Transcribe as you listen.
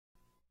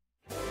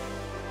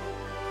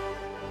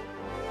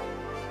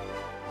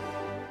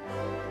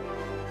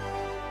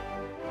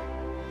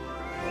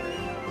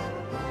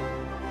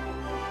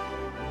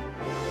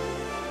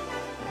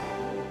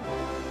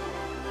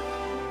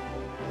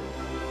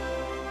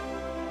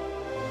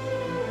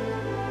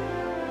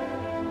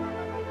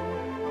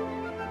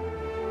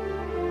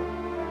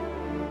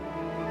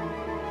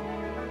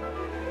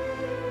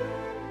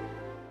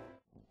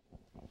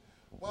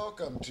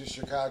Welcome to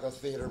Chicago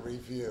Theater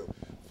Review.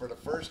 For the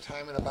first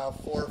time in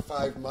about 4 or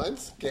 5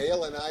 months,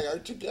 Gail and I are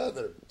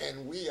together,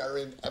 and we are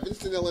in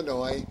Evanston,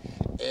 Illinois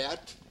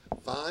at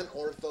Von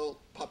Ortho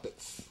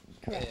Puppets.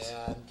 Correct.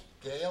 And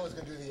Gail is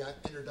going to do the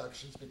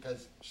introductions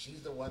because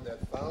she's the one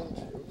that found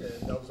you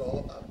and knows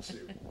all about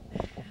you.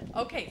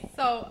 Okay,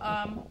 so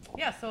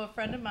so a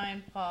friend of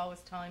mine, Paul,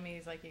 was telling me,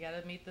 he's like, you got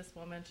to meet this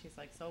woman. She's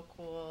like so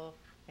cool.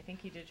 I think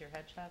he did your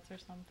headshots or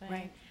something.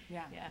 Right.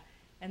 Yeah. Yeah.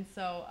 And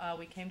so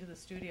we came to the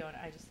studio, and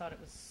I just thought it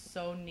was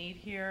so neat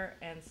here,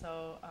 and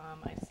so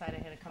I decided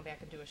I had to come back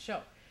and do a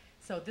show.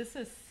 So this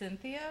is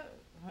Cynthia,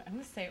 I'm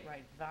going to say it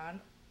right, Von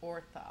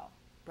Orthal.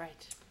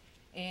 Right.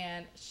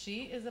 And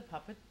she is a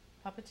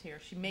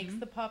puppeteer. She makes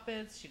the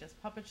puppets, she does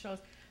puppet shows,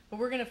 but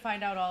we're going to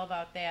find out all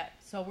about that.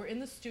 So we're in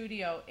the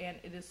studio, and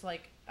it is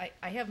like,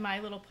 I have my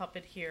little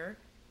puppet here.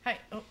 Hi.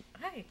 Oh,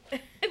 hi.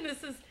 And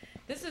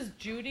this is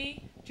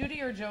Judy.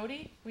 Judy or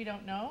Jody? We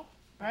don't know,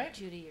 right?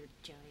 Judy or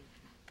Jody.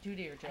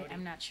 Judy or Jody.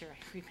 I'm not sure I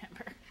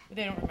remember.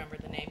 They don't remember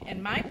the name.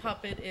 And my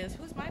puppet is,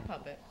 who's my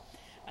puppet?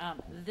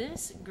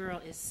 This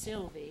girl is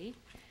Sylvie,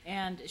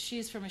 and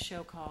she's from a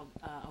show called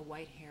A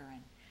White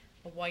Heron.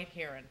 A white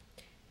heron.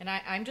 And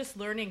I'm just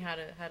learning how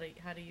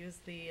to use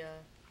the.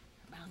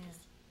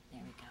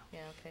 There we go. Yeah.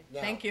 Okay.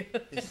 Now, Thank you.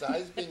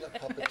 Besides being a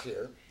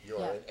puppeteer, you're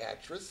Yeah. an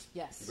actress.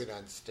 Yes. You've been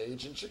on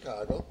stage in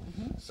Chicago.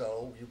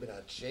 So you've been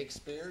on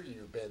Shakespeare.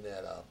 You've been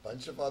at a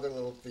bunch of other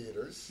little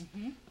theaters.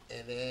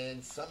 And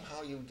then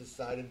somehow you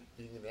decided,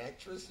 being an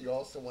actress, you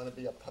also want to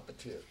be a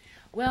puppeteer.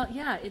 Well,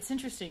 yeah, it's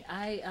interesting.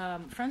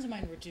 Friends of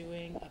mine were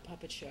doing a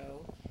puppet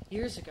show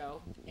years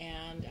ago,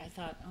 and I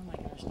thought, oh my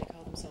gosh, they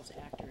call themselves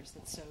actors.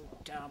 That's so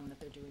dumb that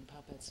they're doing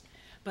puppets.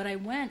 But I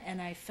went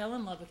and I fell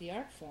in love with the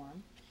art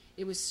form.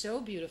 It was so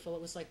beautiful.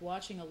 It was like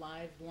watching a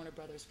live Warner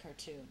Brothers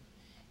cartoon.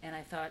 And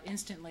I thought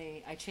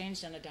instantly, I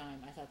changed on a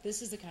dime. I thought,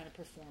 this is the kind of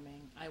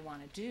performing I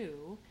want to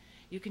do.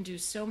 You can do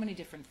so many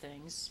different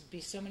things,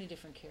 be so many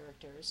different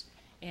characters.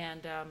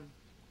 And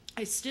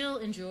I still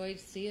enjoyed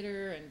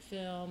theater and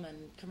film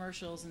and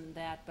commercials and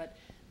that, but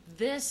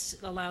this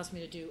allows me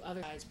to do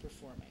other sides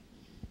performing.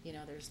 You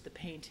know, there's the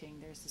painting,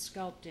 there's the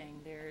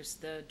sculpting, there's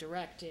the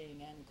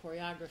directing and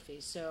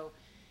choreography. So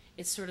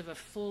it's sort of a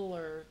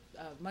fuller,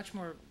 much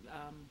more,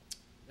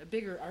 a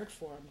bigger art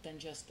form than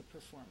just the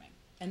performing.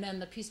 And then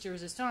the piece de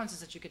resistance is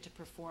that you get to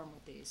perform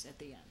with these at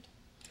the end.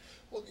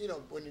 Well, you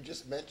know, when you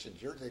just mentioned,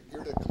 you're the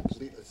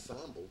complete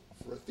ensemble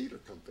for a theater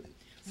company.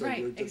 So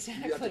Right,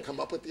 exactly. You have to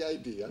come up with the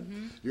idea.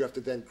 You have to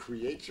then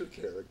create your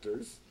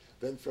characters.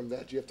 Then from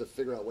that, you have to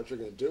figure out what you're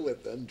going to do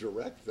with them,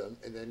 direct them,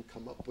 and then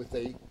come up with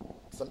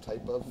some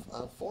type of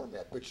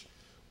format, which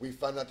we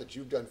found out that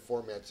you've done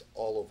formats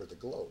all over the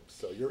globe.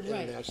 So you're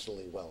Right.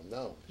 internationally well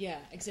known. Yeah,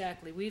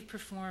 exactly. We've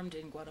performed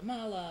in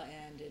Guatemala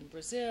and in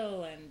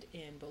Brazil and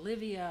in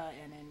Bolivia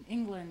and in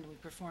England.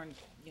 We've performed,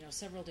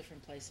 several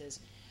different places.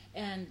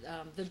 And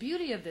the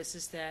beauty of this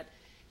is that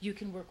you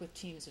can work with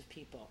teams of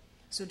people.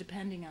 So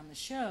depending on the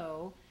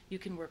show, you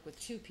can work with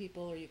 2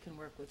 people or you can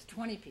work with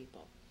 20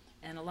 people.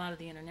 And a lot of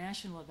the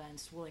international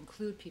events will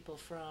include people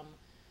from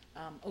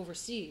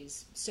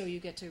overseas, so you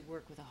get to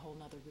work with a whole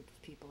other group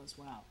of people as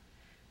well.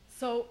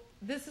 So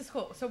this is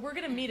cool. So we're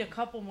going to meet a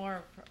couple more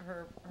of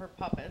her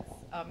puppets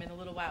in a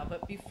little while.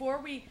 But before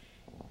we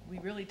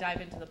really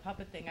dive into the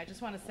puppet thing, I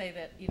just want to say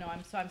that,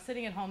 I'm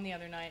sitting at home the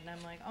other night, and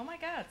I'm like, oh my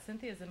God,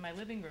 Cynthia's in my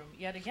living room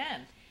yet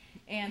again.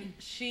 And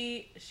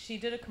she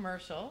did a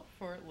commercial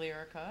for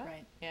Lyrica.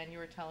 Right. And you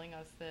were telling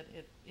us that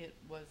it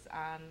was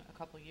on a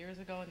couple years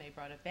ago, and they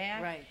brought it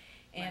back. Right.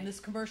 And Right. this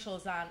commercial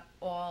is on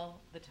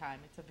all the time.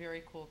 It's a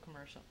very cool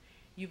commercial.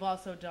 You've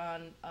also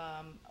done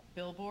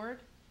Billboard,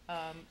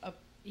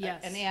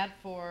 Yes. an ad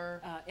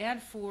for...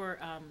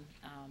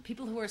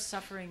 people who are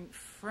suffering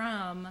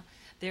from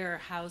their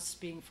house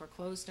being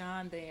foreclosed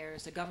on.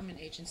 There's a government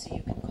agency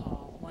you can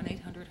call,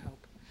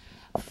 1-800-HOPE,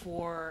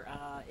 for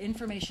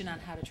information on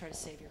how to try to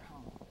save your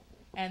home.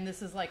 And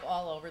this is like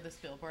all over this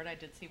billboard. I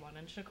did see one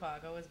in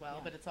Chicago as well,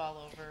 Yeah. but it's all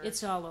over.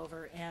 It's all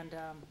over. And,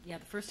 the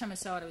first time I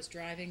saw it, I was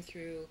driving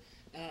through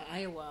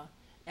Iowa,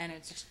 and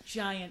it's this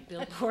giant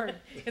billboard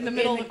in the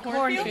middle of the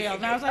cornfield.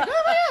 And I was like,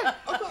 oh,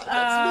 my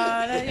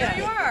God! There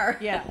you are.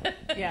 Yeah.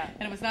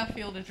 And it was not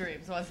Field of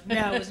Dreams, was it?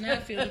 No, it was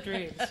not Field of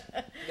Dreams.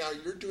 Now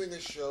you're doing a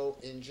show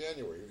in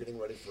January. You're getting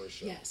ready for a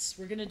show. Yes,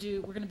 we're going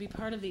to be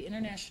part of the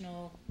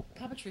International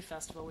Puppetry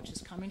Festival, which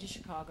is coming to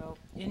Chicago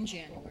in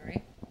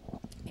January,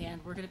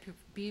 and we're going to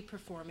be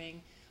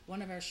performing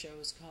one of our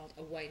shows called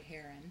A White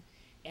Heron,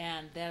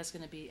 and that is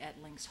going to be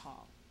at Lynx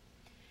Hall.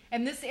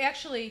 And this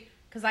actually,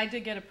 because I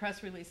did get a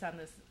press release on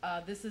this,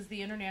 this is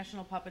the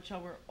International Puppet Show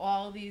where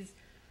all these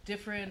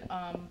different,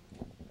 I'm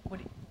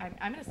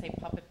going to say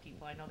puppet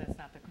people, I know that's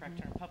not the correct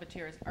term,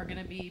 puppeteers, are going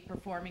to be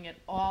performing at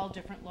all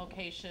different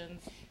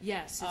locations.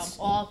 Yes.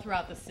 All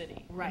throughout the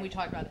city. Right. And we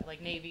talked about it,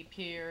 like Navy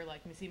Pier,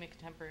 like Museum of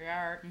Contemporary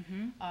Art.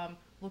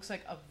 Looks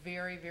like a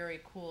very, very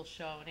cool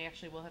show. And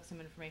actually, we'll have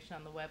some information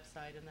on the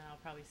website, and then I'll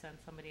probably send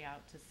somebody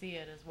out to see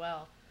it as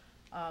well.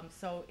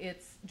 So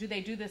do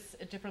they do this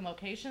at different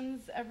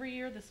locations every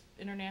year, this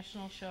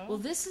international show? Well,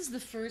 this is the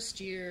first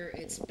year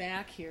it's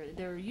back here.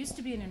 There used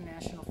to be an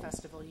international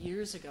festival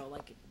years ago,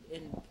 like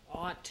in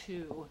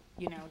 '02,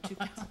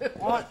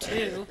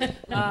 '02.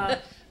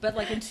 But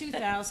like in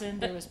 2000,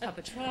 there was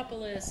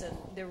Puppetropolis, and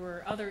there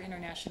were other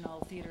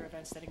international theater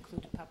events that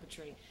included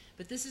puppetry.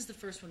 But this is the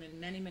first one in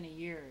many, many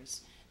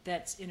years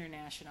that's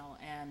international,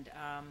 and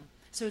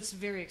so it's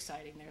very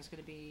exciting. There's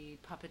going to be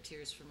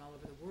puppeteers from all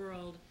over the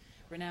world,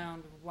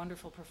 renowned,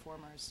 wonderful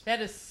performers.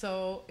 That is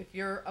so, if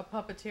you're a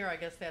puppeteer, I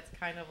guess that's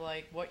kind of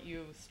like what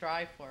you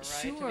strive for, right?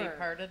 Sure. To be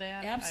part of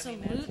that?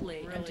 Absolutely.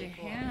 I mean, and to really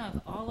cool.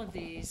 have all of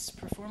these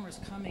performers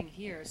coming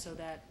here so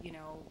that,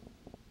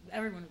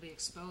 everyone will be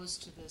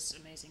exposed to this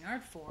amazing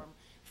art form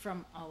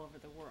from all over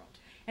the world.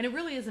 And it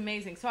really is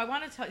amazing. So I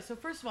want to tell you, so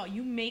first of all,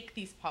 you make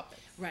these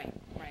puppets. Right,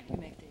 you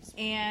make these.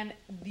 And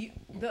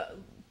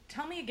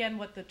tell me again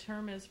what the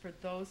term is for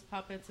those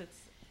puppets.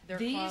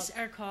 These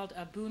are called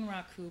a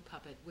bunraku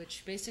puppet,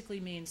 which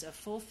basically means a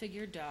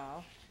full-figure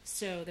doll.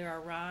 So there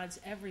are rods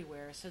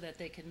everywhere so that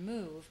they can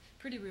move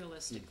pretty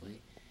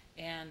realistically.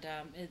 And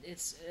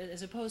it's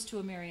as opposed to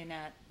a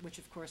marionette, which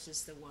of course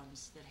is the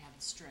ones that have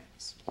the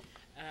strings.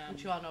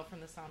 Which you all know from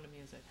The Sound of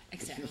Music.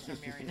 Exactly. A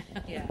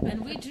marionette. Yeah,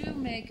 and we do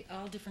make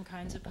all different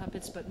kinds of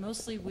puppets, but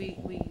mostly we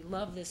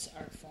love this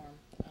art form,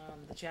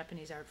 the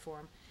Japanese art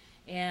form,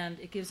 and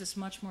it gives us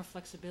much more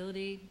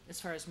flexibility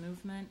as far as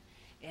movement.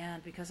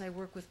 And because I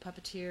work with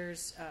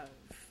puppeteers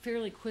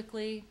fairly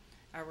quickly,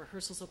 our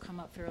rehearsals will come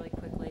up fairly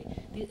quickly.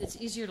 It's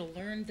easier to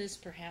learn this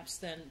perhaps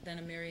than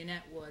a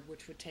marionette would,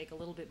 which would take a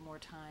little bit more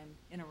time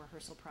in a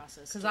rehearsal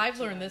process. Because I've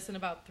learned this in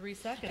about 3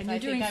 seconds. And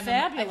you're doing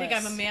fabulous. I think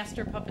I'm a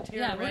master puppeteer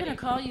Yeah, already. we're going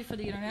to call you for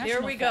the international.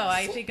 There we go. Fest.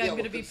 I think I'm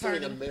going to be part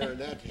of a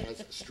marionette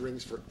has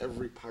strings for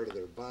every part of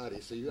their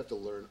body, so you have to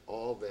learn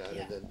all that,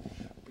 Yeah. and then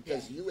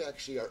because you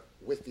actually are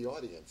with the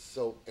audience.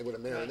 So, and with a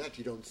marionette,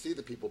 you don't see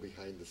the people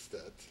behind the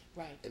set.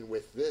 Right. And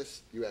with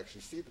this, you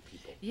actually see the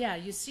people. Yeah,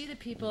 you see the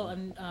people,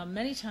 and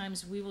many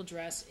times we will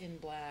dress in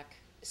black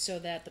so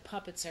that the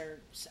puppets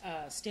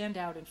stand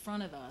out in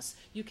front of us.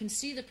 You can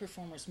see the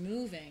performers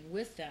moving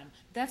with them.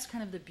 That's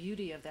kind of the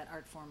beauty of that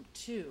art form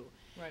too.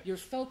 Right. Your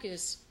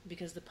focus,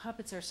 because the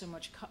puppets are so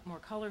much more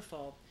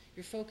colorful,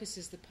 your focus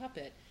is the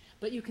puppet,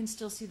 but you can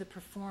still see the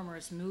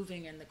performers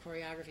moving and the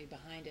choreography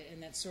behind it,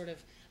 and that's sort of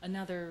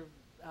another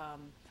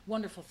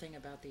wonderful thing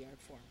about the art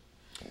form.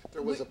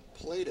 There was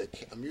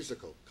a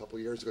musical a couple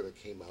years ago that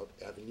came out,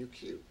 Avenue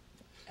Q.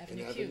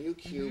 Avenue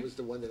Q was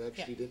the one that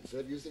actually did,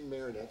 instead of using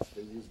marionettes,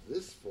 they used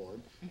this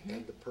form,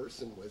 and the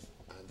person was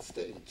on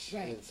stage.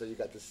 Right. And so you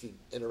got to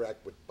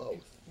interact with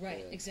both.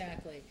 Right, And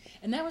exactly.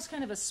 And that was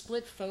kind of a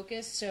split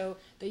focus, so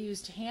they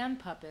used hand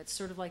puppets,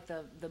 sort of like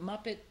the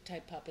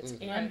Muppet-type puppets,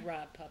 and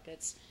rod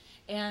puppets,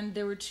 and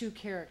there were 2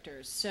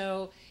 characters.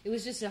 So it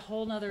was just a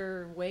whole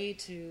other way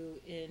to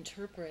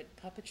interpret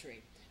puppetry,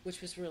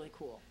 which was really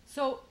cool.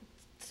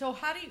 So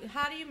how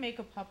do you make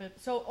a puppet?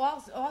 So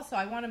also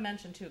I want to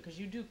mention too, because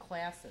you do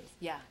classes.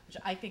 Yeah. Which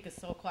I think is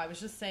so cool. I was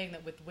just saying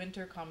that with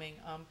winter coming,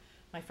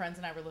 my friends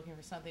and I were looking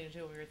for something to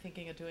do. We were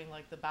thinking of doing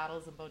like the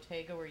Battles of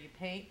Bottega where you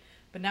paint.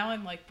 But now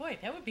I'm like, boy,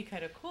 that would be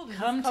kind of cool. To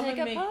Come just take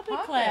and a make puppet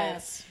puppets.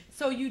 class.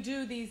 So you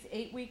do these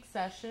 8-week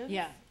sessions.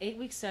 Yeah,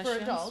 8-week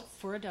sessions.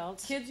 For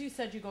adults. Kids, you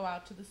said you go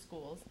out to the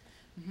schools.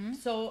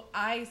 So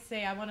I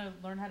say I want to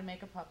learn how to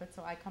make a puppet,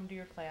 so I come to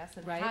your class.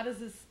 And Right. how does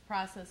this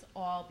process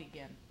all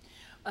begin?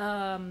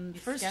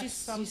 First, sketch you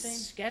something?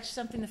 sketch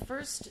something.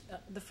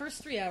 The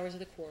first 3 hours of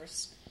the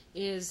course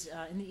is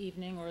in the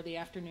evening or the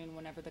afternoon,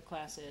 whenever the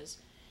class is.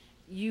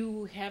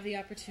 You have the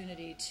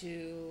opportunity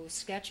to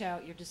sketch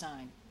out your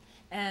design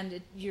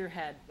and your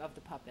head of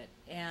the puppet.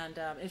 And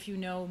if you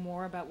know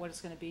more about what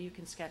it's going to be, you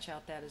can sketch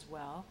out that as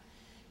well.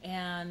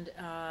 And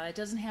it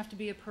doesn't have to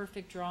be a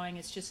perfect drawing.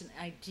 It's just an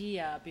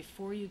idea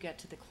before you get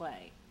to the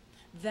clay.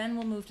 Then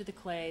we'll move to the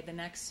clay the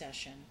next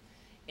session.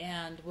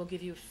 And we'll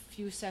give you a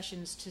few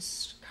sessions to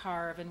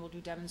carve, and we'll do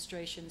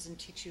demonstrations and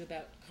teach you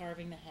about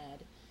carving the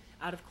head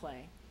out of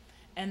clay.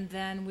 And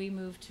then we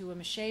move to a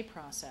mache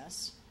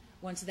process.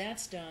 Once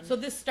that's done, So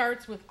this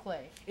starts with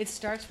clay. it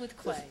starts with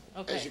clay.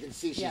 Okay. As you can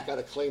see, she's Yeah. got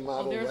a clay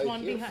model there's right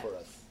one here behind- for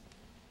us.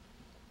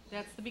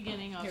 That's the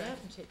beginning of Here, I it.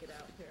 can take it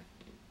out here.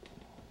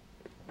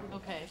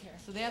 Okay,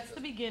 so that's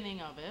the beginning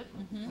of it.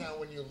 Now,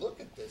 when you look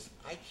at this,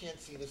 I can't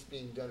see this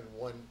being done in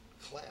one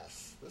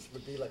class. This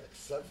would be like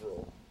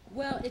several.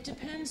 Well, it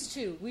depends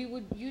too. We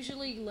would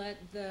usually let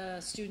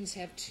the students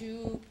have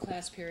 2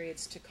 class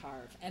periods to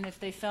carve, and if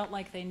they felt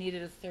like they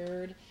needed a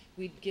third,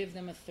 we'd give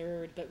them a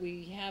third. But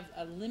we have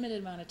a limited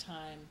amount of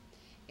time,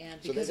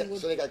 and So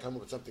because they got to come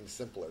up with something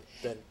simpler.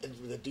 Then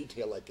the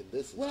detail like in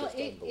this is just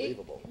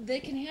unbelievable.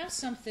 They can have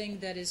something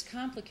that is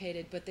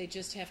complicated, but they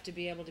just have to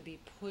be able to be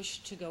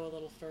pushed to go a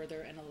little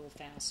further and a little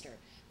faster.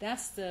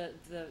 That's the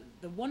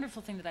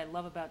wonderful thing that I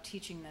love about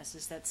teaching this,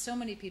 is that so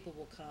many people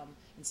will come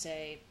and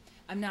say,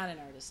 I'm not an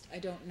artist. I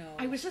don't know.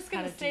 I was just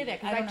going how to say do- that I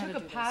because don't I know how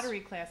took to a do pottery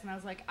class and I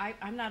was like,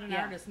 I'm not an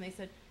Yeah. artist. And they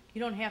said, You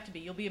don't have to be.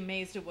 You'll be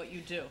amazed at what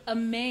you do.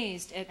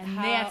 Amazed at And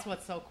how... that's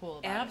what's so cool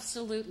about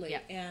Absolutely.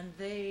 Yeah. And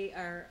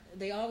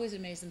they always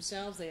amaze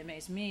themselves. They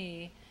amaze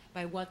me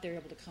by what they're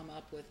able to come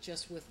up with,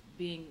 just with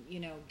being,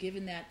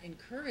 given that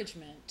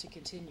encouragement to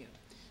continue.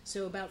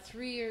 So about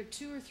 2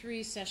 or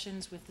 3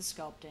 sessions with the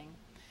sculpting,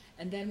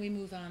 and then we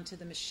move on to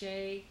the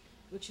mache,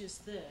 which is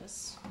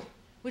this. it.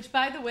 Which,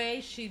 by the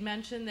way, she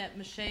mentioned that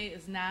mache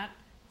is not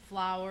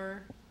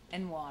flour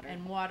And water.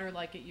 and water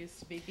like it used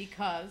to be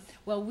because...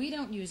 Well, we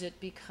don't use it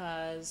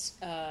because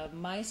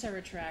mice are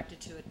attracted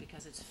to it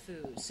because it's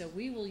food. So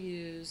we will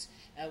use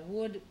a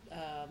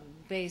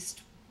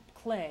wood-based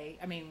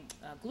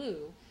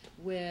glue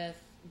with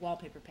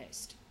wallpaper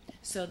paste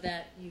so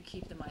that you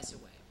keep the mice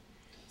away.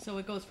 So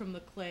it goes from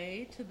the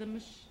clay to the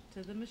mache.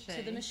 To the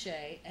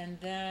mache, and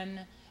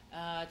then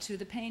to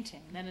the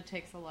painting. And then it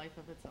takes a life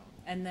of its own.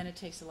 And then it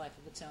takes a life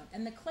of its own.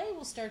 And the clay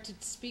will start to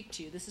speak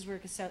to you. This is where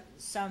it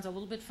sounds a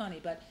little bit funny,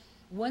 but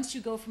once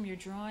you go from your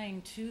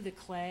drawing to the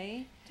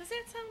clay... Does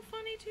that sound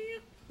funny to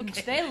you?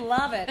 They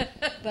love it,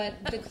 but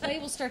the clay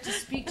will start to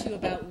speak to you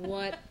about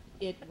what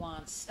it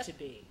wants to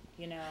be,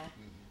 and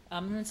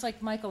it's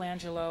like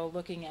Michelangelo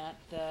looking at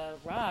the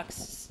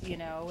rocks,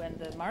 and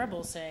the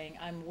marble saying,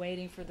 I'm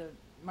waiting for the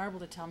marble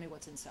to tell me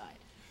what's inside.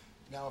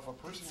 Now, if a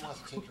person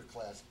wants to take your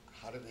class,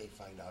 how do they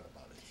find out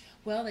about it?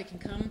 Well, they can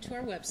come to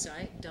our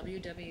website,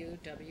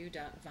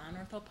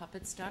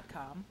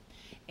 www.vonorthopuppets.com,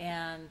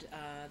 and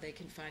they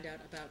can find out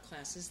about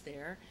classes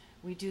there.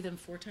 We do them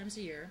 4 times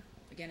a year.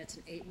 Again, it's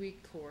an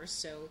 8-week course,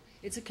 so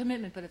it's a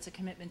commitment, but it's a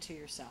commitment to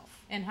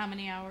yourself. And how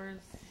many hours?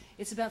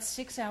 It's about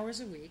 6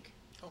 hours a week.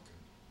 Okay.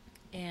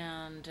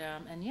 And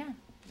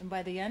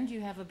by the end,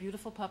 you have a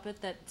beautiful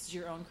puppet that's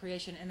your own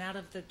creation. And out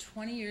of the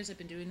 20 years I've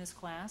been doing this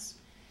class,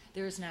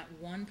 there is not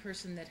one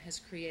person that has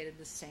created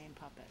the same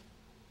puppet.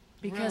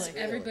 Because Really?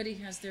 everybody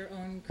has their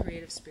own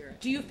creative spirit.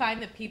 Do you find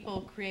that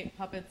people create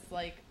puppets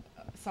like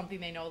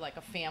something they know, like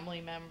a family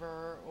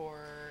member,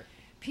 or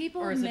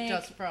is it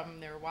just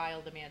from their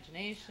wild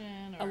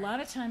imagination? Or? A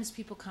lot of times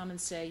people come and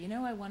say,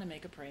 I want to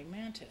make a praying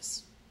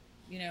mantis.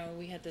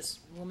 We had this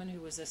woman who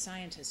was a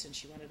scientist and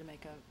she wanted to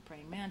make a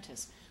praying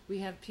mantis. We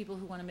have people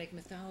who want to make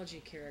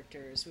mythology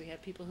characters. We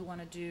have people who want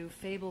to do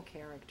fable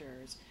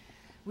characters.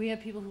 We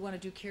have people who want to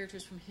do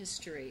characters from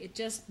history. It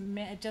doesn't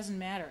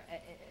matter.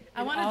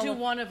 I want to do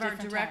one of our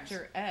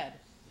director, Ed.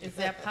 Is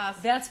that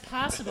possible? That's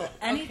possible.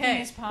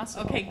 Anything is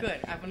possible. Okay, good.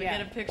 I'm going to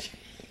get a picture.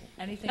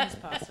 Anything is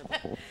possible.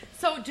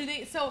 So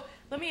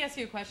let me ask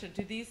you a question.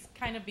 Do these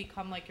kind of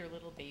become like your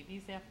little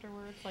babies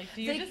afterwards? Like,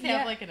 do you just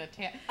have like an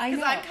attach?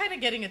 Because I'm kind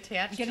of getting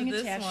attached to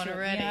this one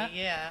already.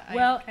 Yeah.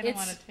 Well, I kind of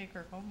want to take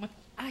her home with me.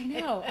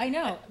 I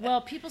know. Well,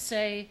 people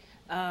say,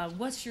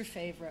 what's your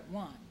favorite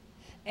one?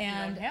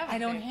 And I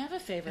don't have a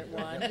favorite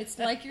one. It's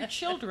like your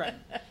children.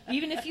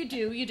 Even if you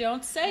do, you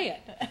don't say it.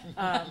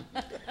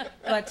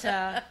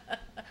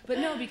 But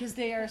no, because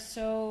they are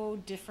so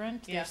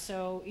different. Yeah.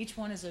 Each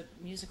one is a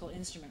musical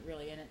instrument,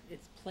 really, and it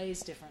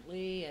plays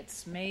differently.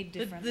 It's made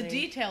differently. The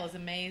detail is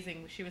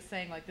amazing. She was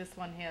saying, like, this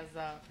one has,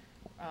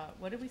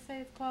 what did we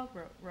say it's called?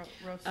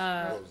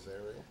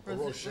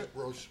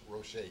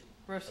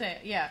 Rosé,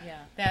 yeah.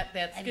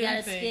 That skin thing. Got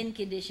a skin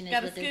condition is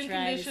what they're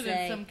trying to say.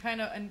 And some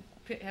kind of, and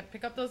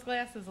pick up those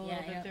glasses a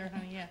little bit there,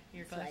 honey. Yeah,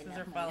 your glasses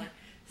are falling.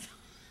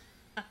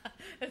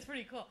 That's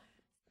pretty cool.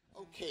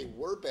 Okay,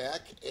 we're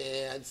back,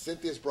 and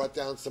Cynthia's brought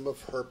down some of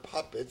her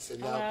puppets, and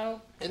now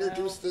Hello.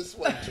 introduce this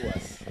one to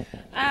us.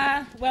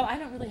 Well, I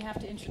don't really have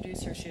to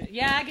introduce her.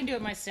 Yeah, I can do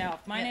it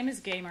myself. My name is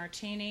Gay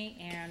Martini,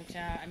 and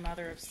I'm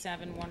mother of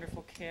 7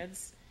 wonderful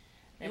kids.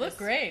 You look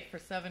great for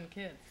 7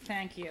 kids.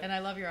 Thank you. And I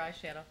love your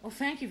eyeshadow. Well,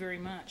 thank you very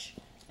much.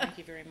 Thank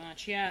you very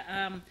much.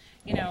 Yeah,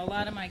 a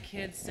lot of my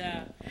kids,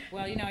 I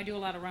do a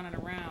lot of running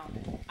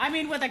around. I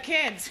mean, with the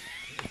kids.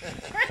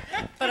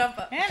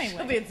 But anyway.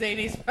 She'll be at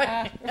Zany's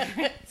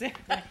exactly.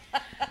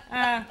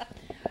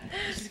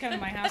 She's coming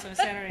to my house on a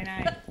Saturday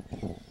night.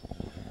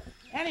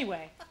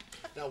 Anyway.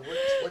 Now,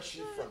 what's she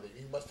from?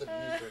 You must have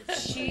used her in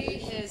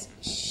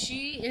some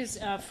She is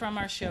from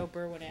our show,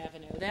 Berwyn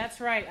Avenue.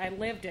 That's right. I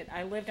lived it.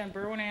 I lived on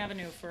Berwyn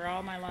Avenue for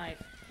all my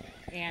life.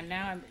 And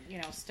now I'm,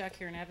 stuck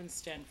here in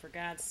Evanston, for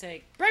God's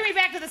sake. Bring me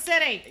back to the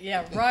city!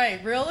 Yeah,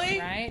 right. Really?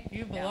 Right?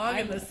 You belong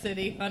in the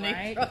city, honey.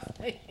 Right? Trust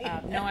me.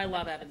 No, I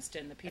love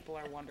Evanston. The people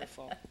are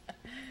wonderful.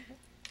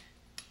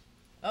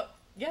 Oh,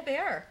 yeah, they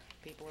are.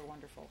 People are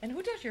wonderful. And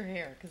who does your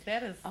hair? Because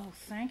that is... Oh,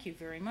 thank you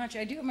very much.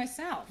 I do it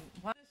myself.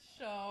 What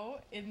show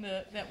It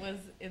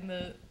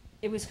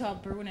was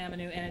called Berwyn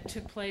Avenue, and it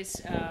took place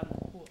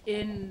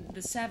in the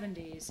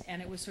 70s,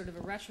 and it was sort of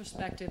a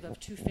retrospective of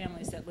 2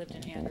 families that lived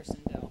in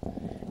Andersonville.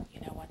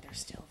 You know what? They're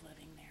still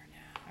living there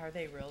now. Are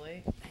they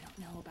really? They don't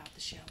know about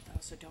the show, though,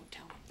 so don't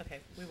tell them.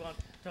 Okay, we won't.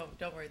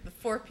 Don't worry. The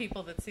 4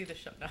 people that see the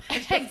show now.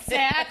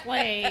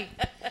 Exactly.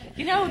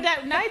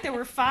 That night there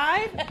were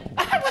 5.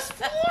 I was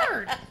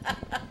floored.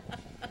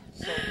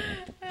 So,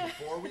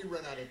 before we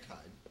run out of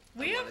time,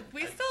 we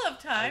still have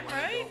time,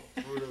 right?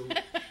 Go through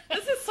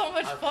This is so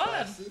much our fun.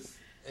 classes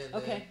And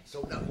Okay. then,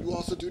 so now you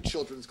also do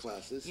children's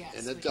classes Yes,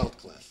 and we adult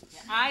classes.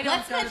 I don't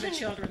Let's go to the mention-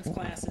 children's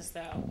classes,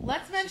 though.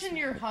 Let's mention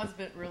your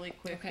husband really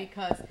quick Okay.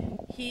 because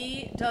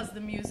he does the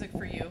music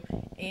for you.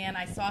 And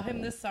I saw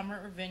him this summer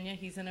at Ravinia.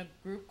 He's in a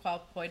group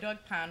called Poi Dog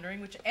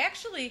Pondering, which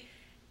actually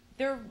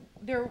they're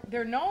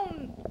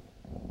known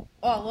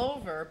all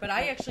over, but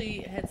I actually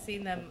had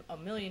seen them a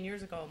million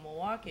years ago in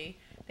Milwaukee.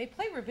 They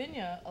play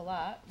Ravinia a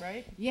lot,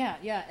 right? Yeah,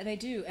 and they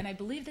do. And I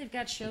believe they've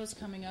got shows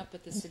coming up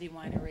at the City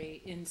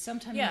Winery in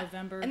sometime in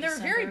November, and they're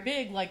December. a very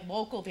big, like,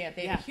 local band.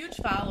 They have a huge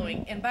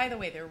following, and by the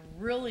way, they're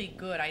really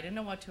good. I didn't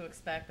know what to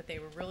expect, but they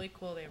were really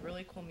cool. They have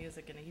really cool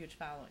music and a huge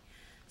following.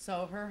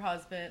 So her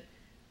husband,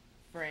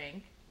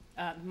 Frank.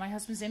 My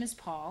husband's name is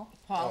Paul.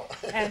 Paul.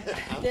 And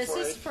I'm this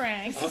is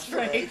Frank. I'm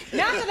Frank.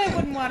 Not that I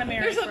wouldn't want to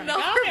marry There's Frank.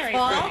 another I'll marry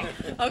Paul.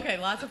 Frank. Okay,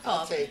 lots of I'll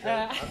Pauls. take it.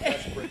 I'm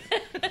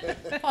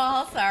desperate.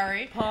 Paul,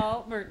 sorry.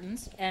 Paul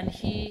Mertens, and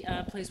he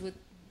plays with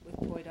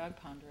Poi Dog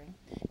Pondering.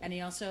 And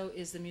he also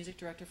is the music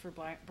director for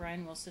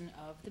Brian Wilson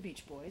of the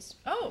Beach Boys,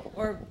 Oh,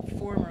 or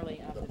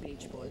formerly of the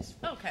Beach Boys.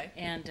 okay.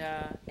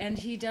 And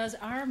he does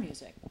our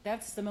music.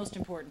 That's the most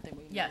important thing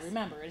we need Yes. to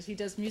remember, is he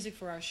does music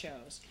for our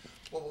shows.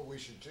 Well, what we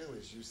should do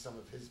is use some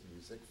of his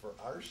music for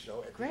our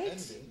show at Great, the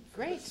ending. For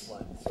great. This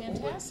one.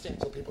 Fantastic.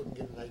 So people can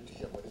get an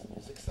idea of what his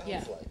music sounds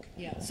Yeah. like.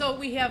 Yeah. So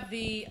we have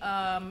the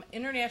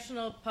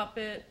International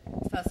Puppet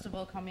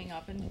Festival coming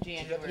up in Do you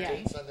have the January. Yeah.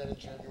 dates on that in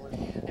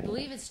January? I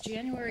believe it's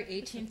January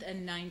 18th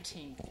and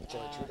 19th. It's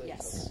only 2 days,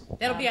 Yes.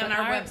 That'll be on But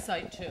our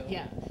website too.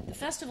 Yeah. The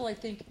festival, I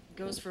think,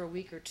 goes for a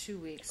week or 2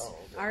 weeks. Oh,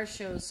 okay. Our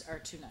shows are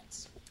 2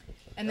 nights.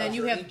 And Now, then is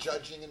you there have any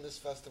judging in this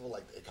festival?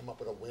 Like they come up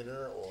with a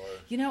winner, or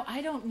You know,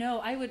 I don't know.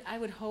 I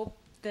would hope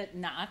that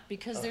not,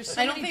 because there's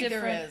so I don't many think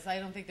different. there is. I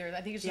don't think there is.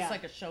 I think it's just Yeah.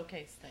 like a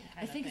showcase thing.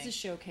 I think it's a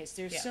showcase.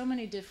 There's Yeah. so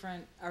many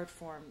different art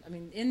form. I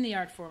mean, in the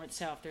art form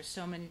itself, there's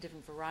so many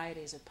different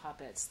varieties of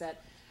puppets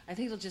that I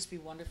think it'll just be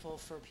wonderful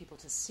for people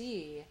to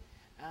see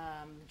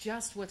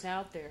just what's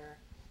out there,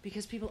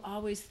 because people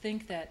always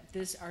think that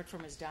this art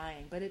form is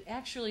dying, but it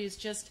actually is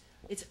just,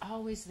 it's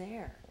always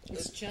there.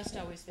 It's just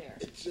always there.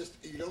 it's just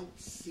you don't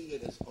see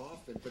it as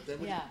often. But then,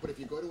 Yeah. but if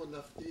you go to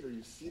enough theater,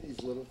 you see these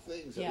little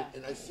things. Yeah.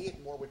 And I see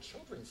it more with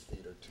children's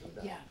theater too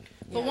now. Yeah.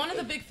 But Yeah. one of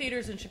the big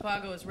theaters in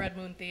Chicago is Red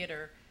Moon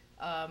Theater,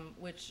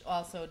 which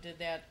also did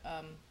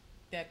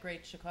that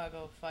great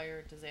Chicago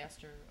fire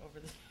disaster over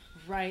the.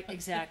 Right,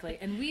 exactly.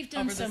 And we've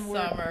done Over the some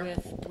work summer.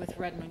 with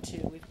Redmond too.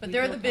 But we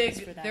they're built the puppets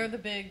big. for them. They're the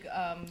big.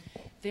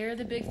 They're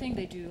the big thing.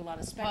 They do a lot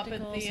of spectacles,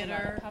 a lot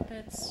theater. of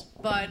puppets.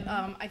 But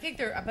I think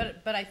they're.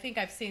 But I think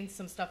I've seen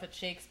some stuff at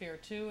Shakespeare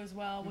too as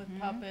well with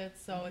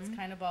puppets. So it's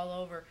kind of all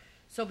over.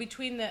 So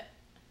between the.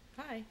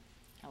 Hi.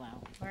 Hello.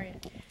 How are you?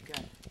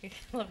 Good.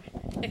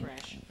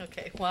 Fresh.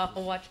 Okay, well,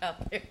 watch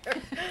out there.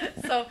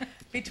 So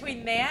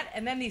between that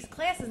and then these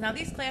classes, now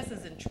these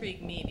classes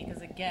intrigue me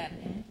because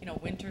again, you know,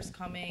 winter's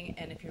coming,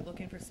 and if you're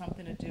looking for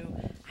something to do,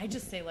 I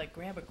just say like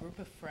grab a group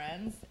of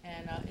friends.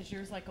 And is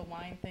yours like a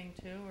wine thing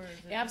too, or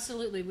is it?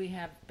 Absolutely, we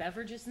have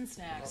beverages and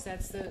snacks.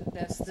 That's the.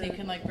 So you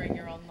can like bring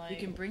your own You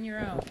can bring your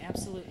own.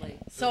 Absolutely.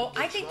 So You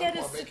can I think get that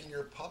drunk is. while making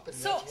your puppet.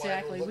 and So- that's why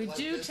it'll Exactly. look We like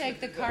do this take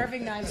if the you don't-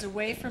 carving knives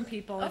away from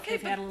people if Okay,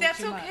 they've had a but little that's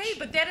too okay. much.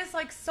 But that is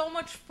like so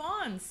much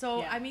fun. So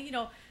Yeah. I mean, you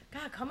know,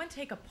 God, come and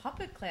take a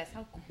puppet class.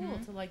 How cool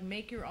to like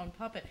make your own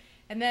puppet.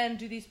 And then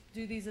do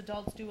these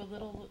adults do a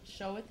little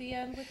show at the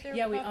end with their?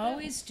 Yeah, we puppet?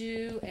 always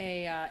do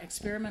a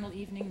experimental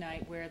evening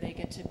night where they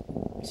get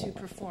to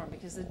perform,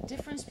 because the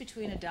difference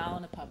between a doll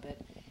and a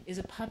puppet is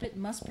a puppet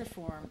must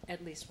perform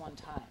at least one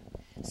time.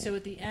 So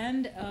at the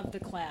end of the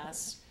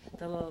class,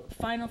 the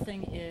final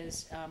thing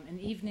is an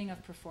evening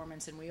of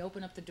performance, and we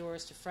open up the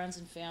doors to friends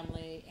and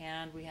family,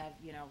 and we have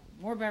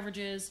more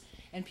beverages,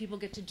 and people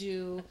get to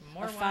do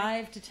More a wine.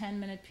 5 to 10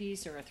 minute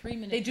piece or a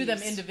 3-minute. They do them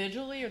piece.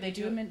 individually, or They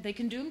do them. They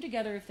can do them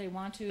together if they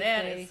want to.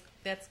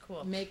 That's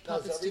cool. Make Now,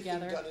 is puppets everything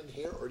together. done in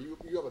here, or do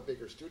you have a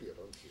bigger studio,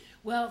 don't you?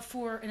 Well,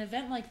 for an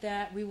event like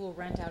that, we will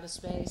rent out a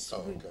space.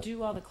 Oh, We okay.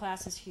 do all the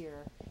classes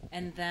here,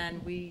 and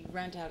then we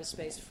rent out a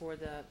space for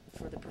the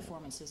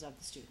performances of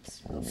the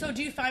students. So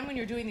do you find when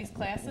you're doing these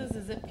classes,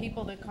 is it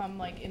people that come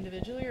like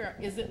individually, or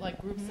is it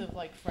like groups of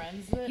like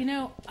friends? That,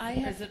 I or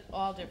have. is it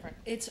all different?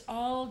 It's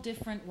all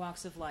different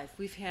walks of life.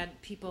 We've had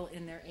people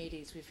in their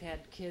 80s. We've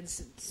had kids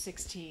at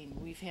 16.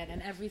 We've had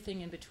and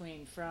everything in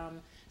between,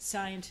 from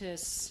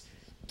scientists,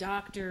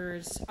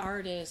 doctors,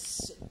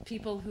 artists,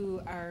 people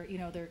who are,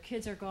 their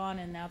kids are gone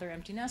and now they're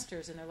empty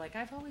nesters, and they're like,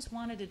 I've always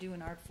wanted to do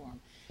an art form.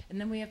 And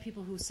then we have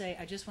people who say,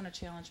 I just want to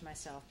challenge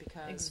myself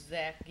because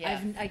Exactly.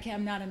 Yeah.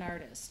 I'm not an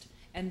artist.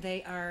 And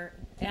they are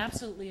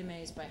absolutely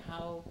amazed by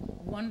how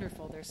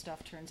wonderful their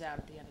stuff turns out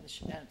at the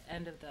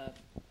end of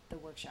the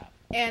workshop.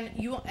 And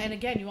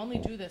again, you only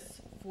do this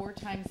 4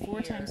 times a year.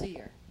 4 times a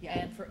year. Yeah.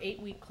 And for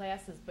 8-week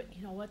classes. But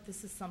you know what?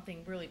 This is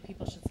something really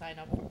people should sign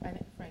up for. I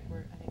think, Frank,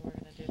 I think we're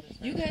going to do this.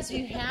 You right? guys,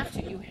 you have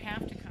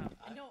to come.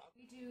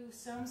 We do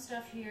some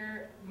stuff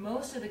here.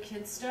 Most of the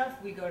kids' stuff,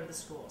 we go to the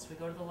schools. We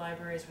go to the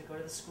libraries. We go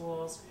to the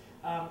schools.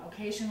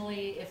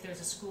 Occasionally, if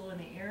there's a school in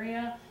the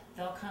area,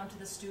 they'll come to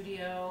the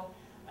studio.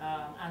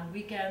 On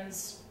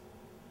weekends,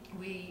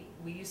 we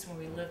used to, when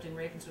we lived in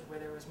Ravenswood, where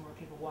there was more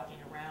people walking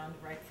around,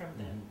 right from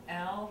the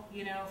L,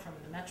 you know, from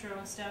the metro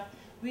and stuff,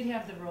 we'd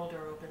have the roll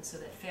door open so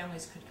that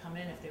families could come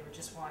in if they were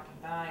just walking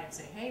by and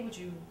say, hey, would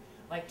you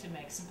like to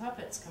make some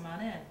puppets? Come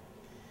on in.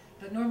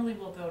 But normally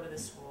we'll go to the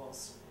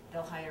schools.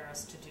 They'll hire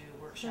us to do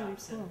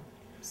workshops. Very cool.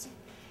 And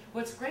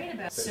what's great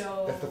about That's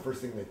the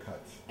first thing they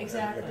cut.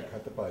 Exactly. You have to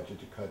cut the budget,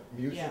 you cut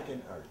music Yeah.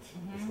 and art.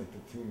 It's like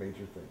the two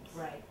major things.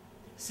 Right.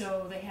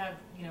 So they have,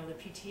 you know, the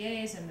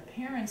PTAs and the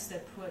parents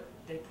that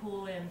they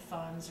pool in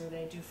funds or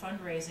they do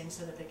fundraising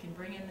so that they can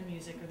bring in the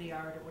music or the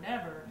art or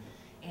whatever.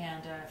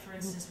 And for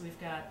instance, we've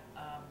got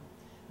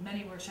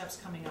many workshops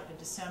coming up in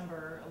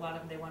December. A lot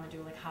of them, they want to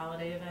do like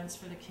holiday events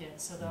for the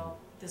kids. So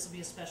this will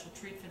be a special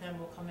treat for them.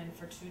 We'll come in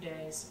for 2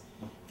 days.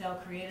 They'll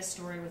create a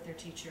story with their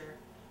teacher.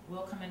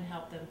 We'll come in and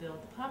help them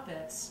build the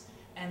puppets.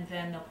 And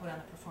then they'll put on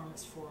the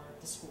performance for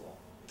the school.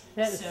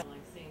 That is So- like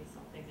seeing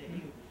something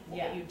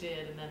that you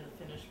did, and then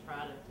the finished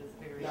product is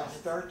very. Now,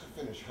 start to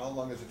finish, how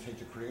long does it take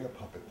to create a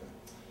puppet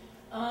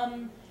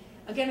then?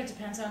 Again, it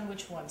depends on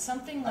which one.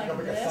 Something I like know,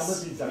 because this.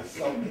 some of these are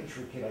so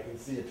intricate, I can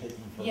see it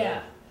taking forever.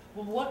 Yeah.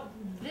 Well,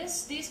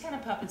 these kind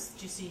of puppets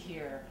that you see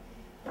here,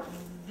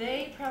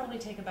 they probably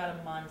take about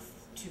a month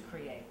to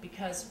create,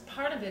 because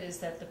part of it is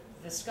that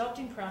the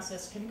sculpting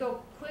process can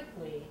go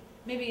quickly.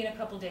 Maybe in a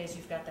couple days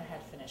you've got the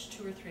head finished,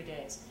 2 or 3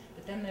 days.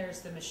 But then there's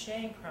the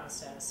macheting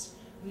process.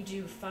 We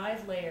do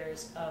 5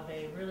 layers of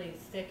a really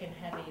thick and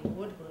heavy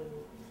wood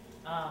glue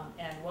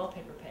and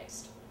wallpaper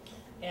paste.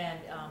 And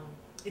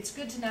it's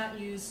good to not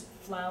use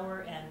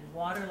flour and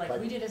water like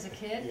we did as a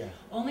kid, Yeah.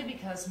 only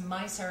because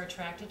mice are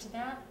attracted to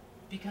that,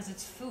 because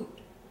it's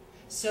food.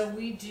 So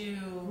we do...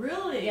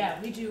 Really? Yeah,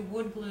 we do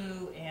wood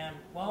glue and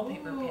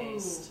wallpaper Ooh.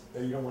 paste.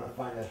 And you don't want to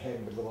find a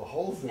head with little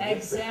holes in it.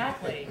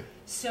 Exactly.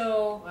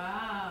 So...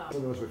 Wow. Also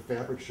knows with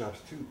fabric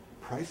shops too,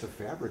 price of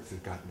fabrics has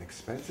gotten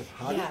expensive.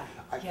 Yeah,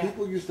 yeah.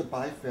 People used to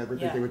buy fabric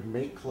because Yeah. they would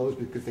make clothes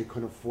because they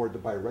couldn't afford to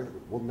buy regular.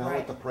 Well, now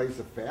Right. at the price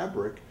of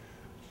fabric,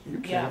 you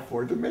can't Yeah.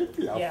 afford to make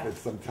the Yeah.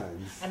 outfits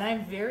sometimes. And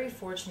I'm very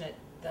fortunate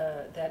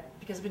that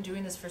because I've been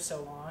doing this for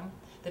so long,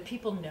 that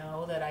people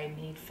know that I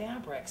need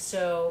fabric.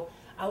 So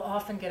I'll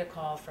often get a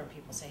call from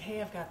people say,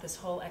 hey, I've got this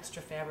whole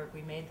extra fabric.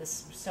 We made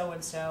this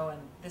so-and-so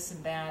and this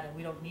and that, and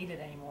we don't need it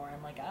anymore.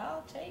 I'm like,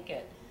 I'll take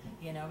it,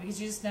 you know, because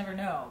you just never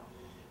know.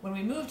 When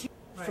we moved here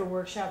for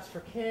workshops for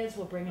kids,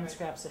 we'll bring in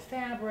scraps of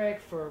fabric.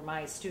 For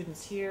my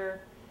students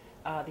here,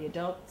 the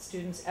adult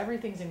students,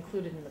 everything's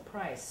included in the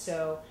price.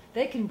 So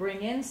they can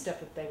bring in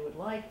stuff if they would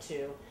like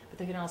to, but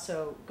they can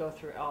also go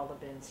through all the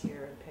bins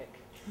here and pick.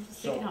 I'm just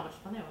thinking how much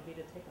fun that would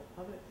be to take a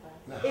puppet class.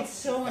 Now, It's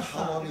so much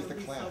How fun. long It is the would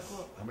be so class?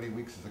 cool. How many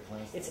weeks is the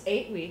class? It's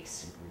 8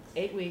 weeks. 8 weeks.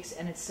 8 weeks,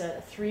 and it's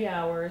 3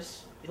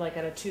 hours, like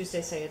on a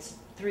Tuesday, say it's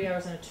 3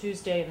 hours on a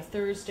Tuesday and a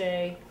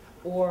Thursday,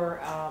 or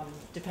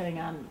depending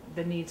on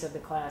the needs of the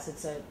class,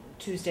 it's a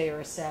Tuesday or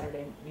a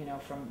Saturday, you know,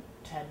 from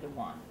 10 to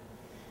 1.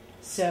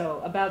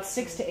 So about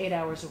 6 to 8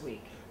 hours a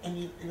week. And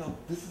you know,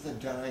 this is a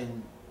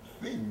dying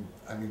thing.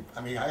 I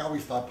mean, I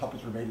always thought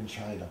puppets were made in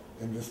China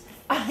and just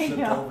I shipped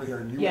know. over here.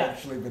 And you Yeah.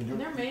 actually been doing.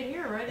 And they're made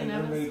here, right? And in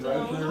they're made Evansville,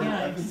 right here in Illinois. Yeah,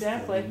 Evanston,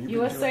 exactly. and you've been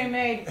USA doing-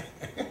 made.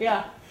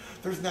 Yeah.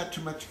 There's not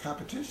too much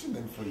competition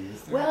then for you,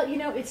 is there? Well, you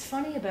know, it's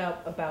funny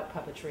about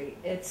puppetry.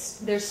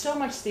 There's so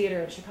much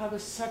theater, and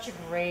Chicago's such a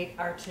great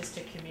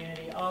artistic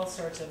community. All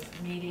sorts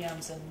of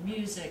mediums and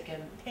music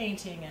and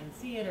painting and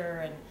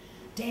theater and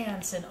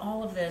dance and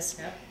all of this.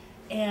 Yep.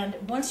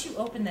 And once you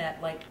open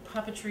that, like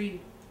puppetry,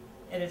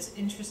 and it's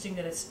interesting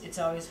that it's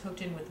always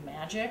hooked in with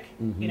magic.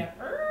 You know,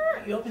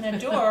 you open that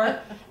door,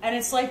 and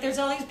it's like there's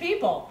all these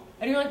people,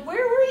 and you're like,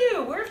 where were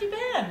you? Where have you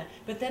been?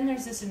 But then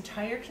there's this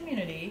entire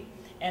community.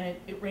 And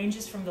it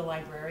ranges from the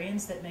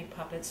librarians that make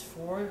puppets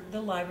for the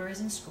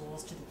libraries and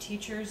schools, to the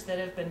teachers that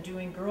have been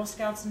doing Girl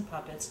Scouts and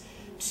puppets,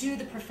 to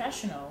the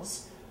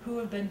professionals who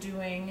have been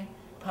doing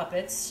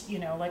puppets, you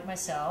know, like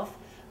myself.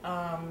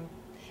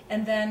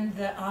 And then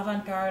the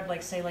avant-garde,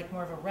 like say, like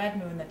more of a Red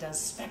Moon that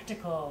does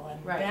spectacle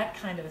and that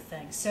kind of a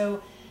thing.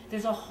 So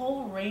there's a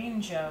whole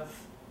range of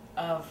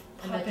And that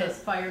puppet. does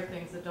fire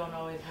things that don't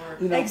always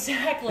work. You know,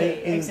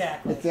 Exactly, and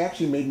exactly. It's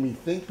actually made me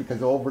think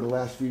because over the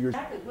last few years,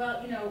 Exactly.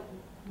 Well, you know,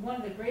 one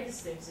of the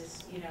greatest things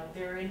is, you know,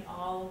 they're in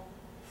all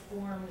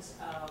forms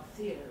of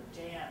theater,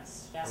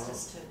 dance. Asked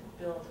us to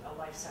build a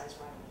life-size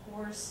riding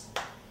horse,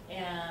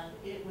 and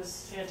it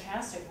was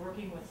fantastic.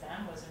 Working with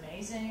them was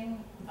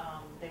amazing.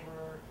 They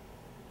were,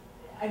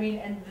 I mean,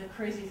 and the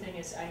crazy thing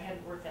is, I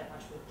hadn't worked that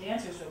much with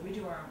dancers, but we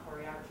do our own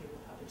choreography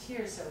with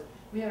puppeteers, so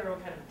we have our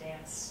own kind of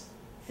dance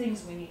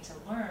things we need to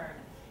learn.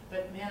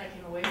 But man, I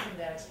came away from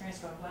that experience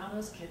going, wow,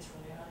 those kids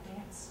really know how to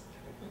dance,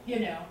 you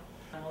know.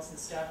 Animals and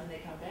stuff, and they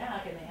come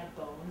back and they have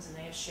bones and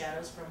they have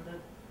shadows from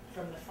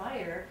the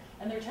fire,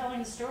 and they're telling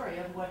the story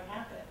of what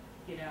happened.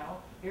 You know,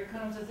 here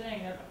comes the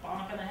thing, a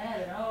bonk on the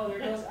head, and oh, there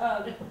goes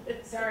Ugg.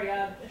 Sorry,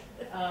 Ugg.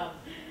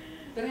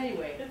 But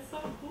anyway, It's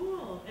so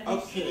cool. And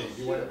okay,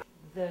 you want to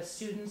the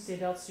students, the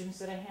adult students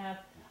that I have,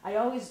 I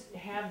always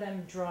have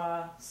them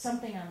draw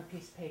something on a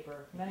piece of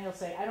paper. And then they'll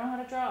say, I don't know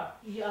how to draw.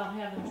 I'll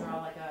have them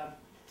draw like a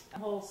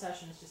whole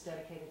session is just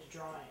dedicated to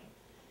drawing.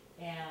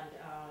 And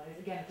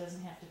again, it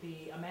doesn't have to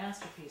be a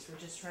masterpiece. We're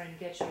just trying to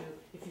get you,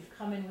 if you've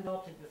come in with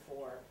sculpted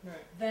before, Right.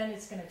 then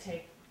it's going to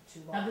take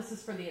too long. Now this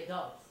is for the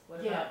adults.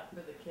 What Yeah. about for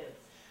the kids?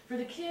 For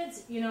the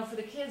kids, for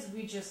the kids,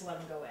 we just let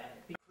them go at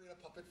it. Create a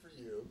puppet for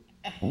you.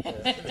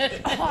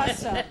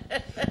 Awesome.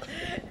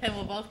 And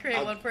we'll both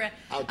create one for.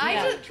 I'll do I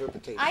my just-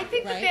 interpretation. I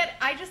think Right.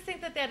 I just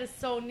think that is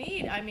so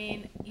neat. I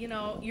mean,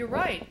 you're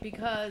right,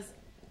 because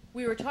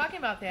we were talking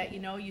about that.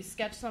 You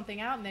sketch something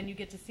out and then you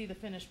get to see the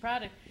finished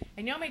product.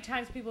 And you know how many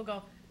times people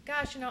go,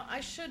 gosh, I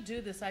should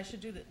do this, I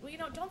should do this. Well,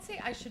 don't say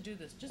I should do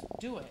this, just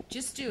do it.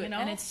 Just do it.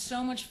 And it's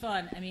so much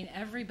fun. I mean,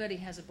 everybody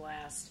has a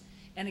blast.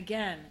 And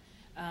again,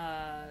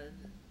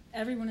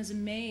 everyone is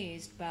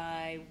amazed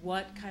by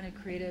what kind of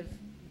creative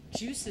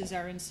juices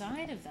are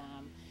inside of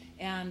them.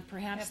 And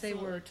perhaps they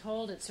were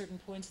told at certain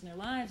points in their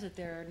lives that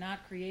they're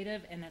not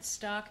creative and that's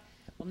stuck.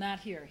 Well, not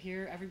here.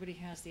 Here, everybody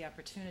has the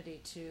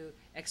opportunity to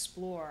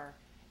explore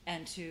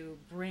and to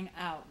bring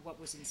out what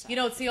was inside.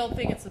 It's the old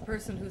thing. It's the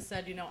person who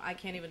said, I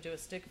can't even do a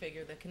stick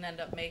figure that can end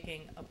up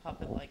making a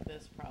puppet like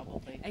this,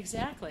 probably.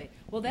 Exactly.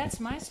 Well, that's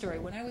my story.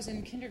 When I was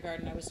in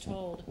kindergarten, I was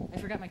told I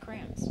forgot my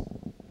crayons.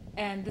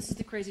 And this is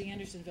the crazy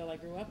Andersonville I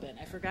grew up in.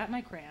 I forgot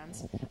my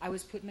crayons. I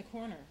was put in the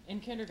corner in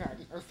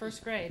kindergarten or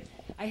first grade.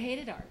 I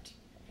hated art.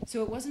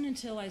 So it wasn't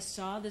until I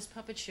saw this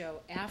puppet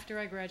show after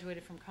I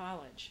graduated from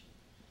college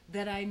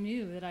that I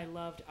knew that I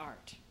loved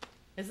art.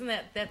 Isn't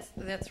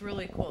that's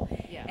really cool?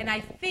 Yeah. And I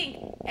think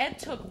Ed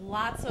took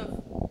lots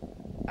of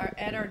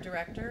our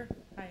director.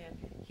 Hi Ed.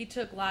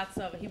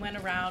 He went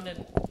around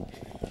and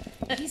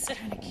He's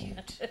kind of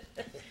cute.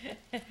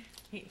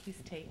 he's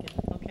taken,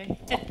 okay?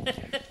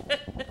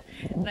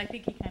 But I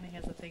think he kind of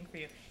has a thing for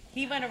you.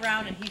 He went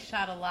around and he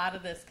shot a lot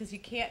of this because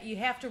you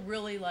have to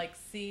really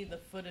see the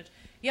footage.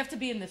 You have to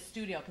be in the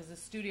studio because the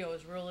studio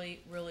is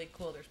really, really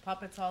cool. There's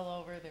puppets all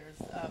over. There's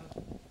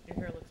your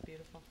hair looks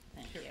beautiful.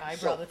 Your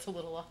eyebrow that's a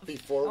little off.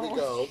 Before we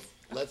go,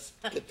 let's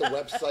get the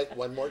website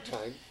one more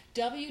time.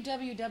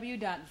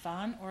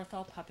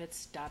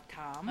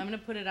 www.vonorthalpuppets.com. I'm going to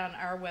put it on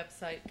our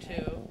website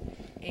too.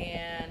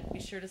 And be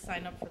sure to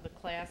sign up for the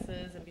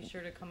classes and be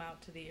sure to come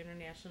out to the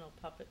International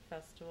Puppet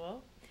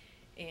Festival.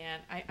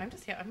 And I'm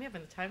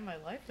having the time of my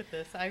life with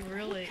this. I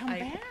really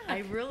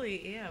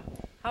am.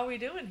 How are we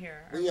doing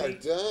here? We are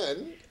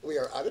done. We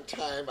are out of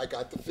time. I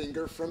got the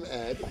finger from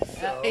Ed.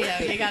 So.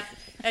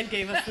 Ed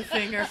gave us the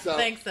finger. So,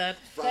 thanks, Ed.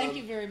 Thank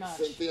you very much.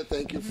 Cynthia,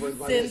 thank you for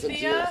inviting us into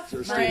your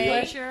studio.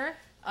 Pleasure.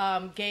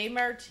 Gay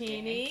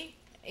Martini,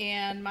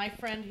 and my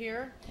friend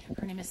here.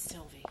 Her name is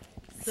Sylvie.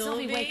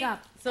 Sylvie, wake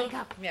up. Wake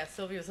up. Yeah,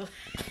 Sylvie was.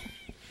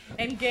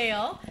 And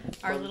Gail,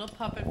 our little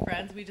puppet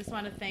friends. We just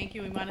want to thank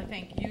you. We want to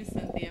thank you,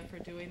 Cynthia, for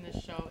doing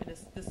this show.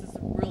 This is a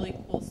really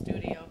cool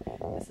studio.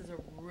 This is a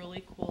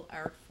really cool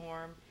art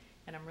form,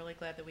 and I'm really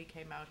glad that we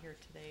came out here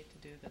today to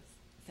do this.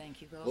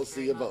 Thank you both. We'll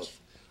see you both.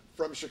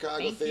 From Chicago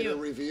Thank Theater you.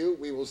 Review,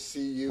 we will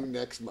see you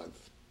next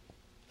month.